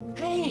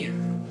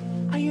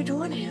you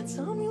doing,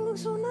 handsome? You look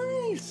so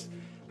nice.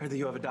 Heard that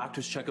you have a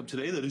doctor's checkup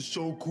today. That is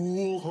so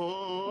cool,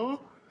 huh?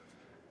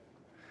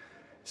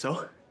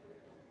 So,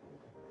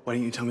 why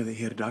didn't you tell me that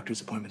he had a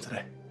doctor's appointment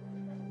today?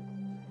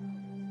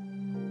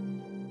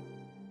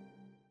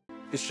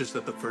 It's just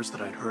that the first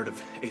that I'd heard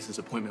of Ace's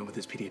appointment with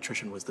his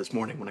pediatrician was this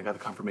morning when I got the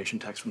confirmation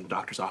text from the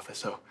doctor's office,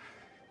 so,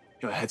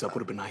 a heads up would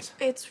have been nice.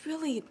 It's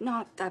really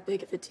not that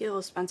big of a deal,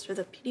 Spencer.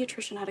 The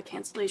pediatrician had a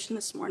cancellation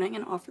this morning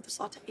and offered the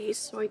slot to Ace,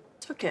 so I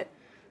took it.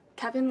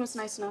 Kevin was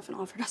nice enough and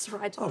offered us a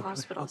ride to the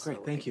hospital. Oh,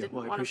 great. Thank you.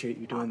 Well, I appreciate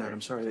you doing that.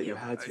 I'm sorry that you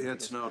had to.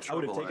 It's no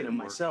trouble. I would have taken it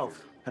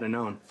myself had I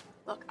known.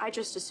 Look, I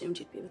just assumed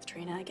you'd be with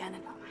Trina again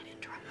and not mind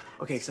interrupt.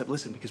 Okay, except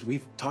listen, because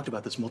we've talked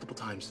about this multiple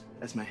times,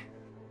 Esme.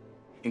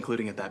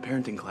 Including at that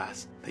parenting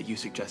class that you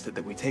suggested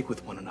that we take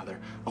with one another.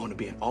 I want to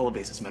be at all of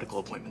Ace's medical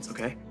appointments,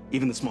 okay?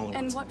 Even the smaller ones.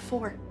 And what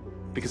for?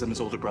 Because I'm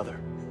his older brother.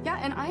 Yeah,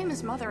 and I am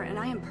his mother, and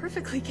I am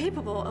perfectly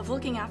capable of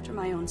looking after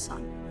my own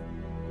son.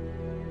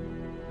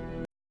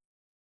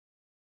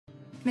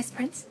 Miss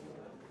Prince,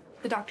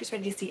 the doctor's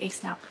ready to see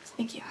Ace now.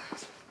 Thank you.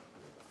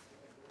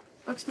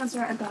 Look, Spencer,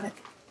 I've got it.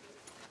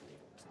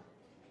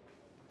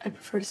 I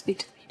prefer to speak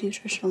to the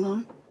pediatrician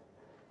alone.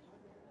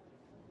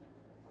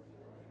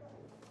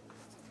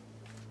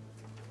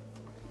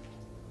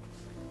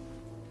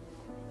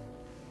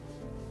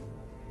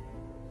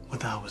 What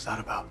the hell was that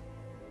about?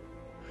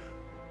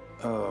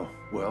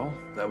 Well,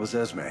 that was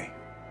Esme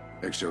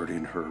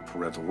exerting her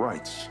parental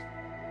rights,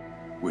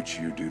 which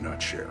you do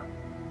not share.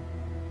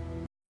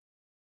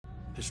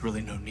 There's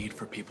really no need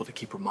for people to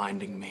keep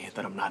reminding me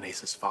that I'm not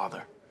Ace's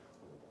father.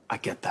 I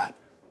get that.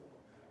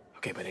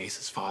 Okay, but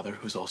Ace's father,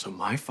 who's also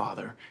my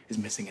father, is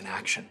missing in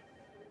action.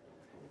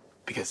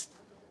 Because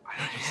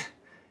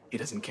he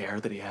doesn't care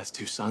that he has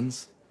two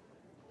sons.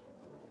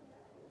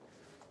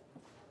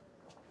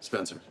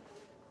 Spencer.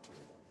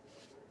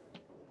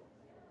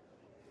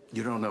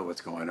 You don't know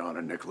what's going on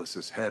in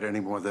Nicholas's head any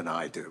more than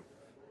I do.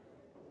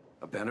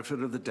 A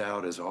benefit of the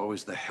doubt is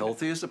always the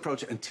healthiest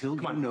approach until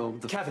you know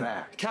the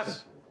facts. Kevin!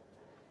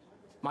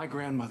 My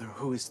grandmother,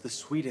 who is the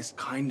sweetest,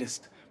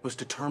 kindest, most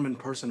determined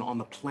person on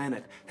the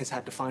planet, has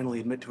had to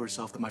finally admit to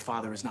herself that my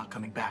father is not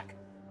coming back.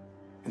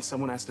 And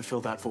someone has to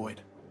fill that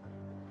void.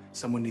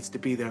 Someone needs to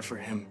be there for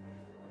him.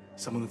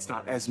 Someone that's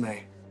not Esme.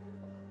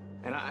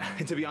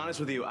 And to be honest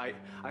with you, I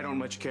don't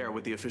much care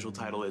what the official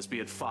title is,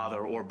 be it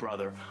father or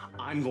brother.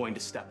 I'm going to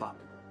step up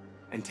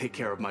and take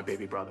care of my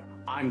baby brother.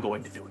 I'm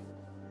going to do it.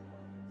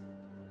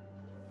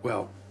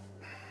 Well,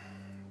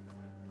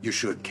 you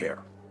should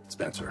care,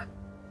 Spencer.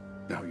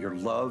 Now, your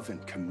love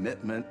and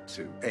commitment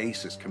to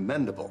Ace is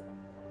commendable.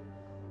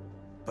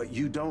 But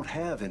you don't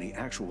have any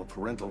actual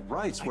parental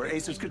rights where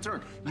Ace is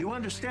concerned. You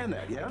understand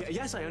that, yeah?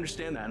 Yes, I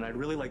understand that, and I'd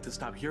really like to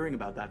stop hearing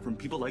about that from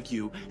people like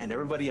you and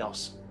everybody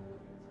else.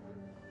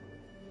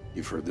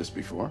 You've heard this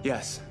before?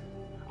 Yes,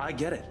 I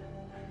get it.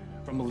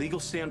 From a legal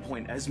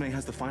standpoint, Esme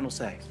has the final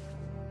say.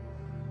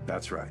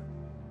 That's right.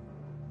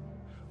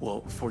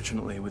 Well,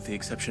 fortunately, with the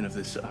exception of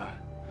this,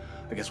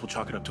 I guess we'll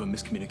chalk it up to a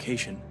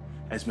miscommunication.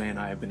 Esme and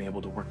I have been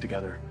able to work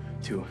together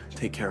to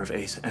take care of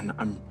Ace, and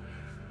I'm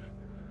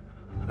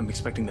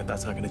expecting that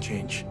that's not going to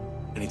change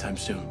anytime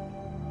soon.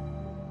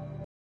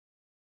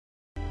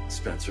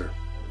 Spencer,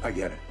 I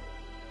get it.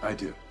 I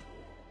do.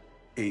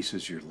 Ace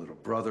is your little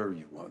brother.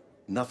 You want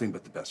nothing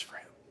but the best for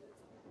him.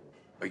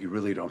 But you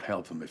really don't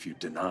help him if you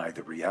deny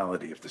the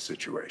reality of the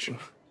situation.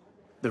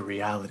 The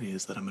reality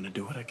is that I'm going to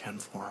do what I can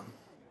for him.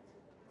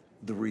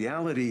 The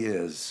reality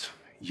is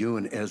you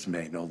and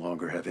Esme no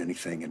longer have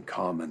anything in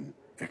common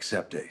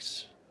except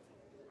Ace.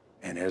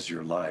 And as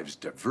your lives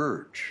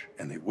diverge,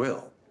 and they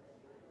will,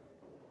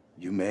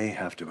 you may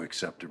have to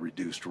accept a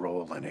reduced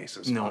role in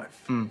Ace's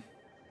life.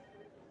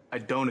 I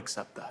don't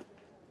accept that.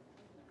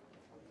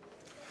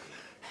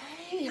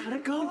 Hey, how'd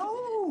it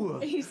go?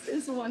 Ace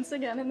is once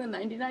again in the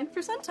 99th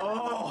percentile.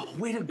 Oh,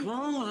 way to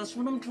go. That's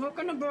what I'm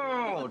talking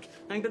about.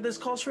 Think that this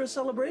calls for a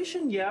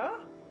celebration, yeah?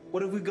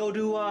 What if we go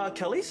to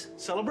Kelly's?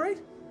 Celebrate?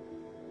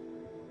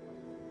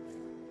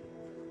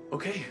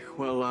 Okay,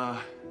 well,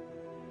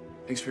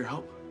 thanks for your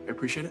help. I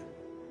appreciate it.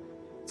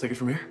 Take it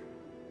from here.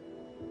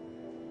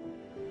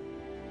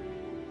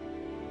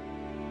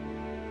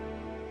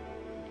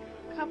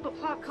 Cup of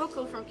hot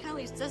cocoa from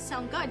Kelly's does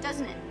sound good,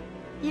 doesn't it?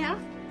 Yeah?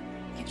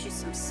 Get you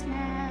some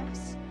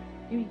snacks.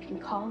 Maybe you can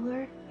call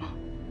her.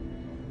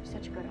 You're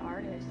such a good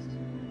artist.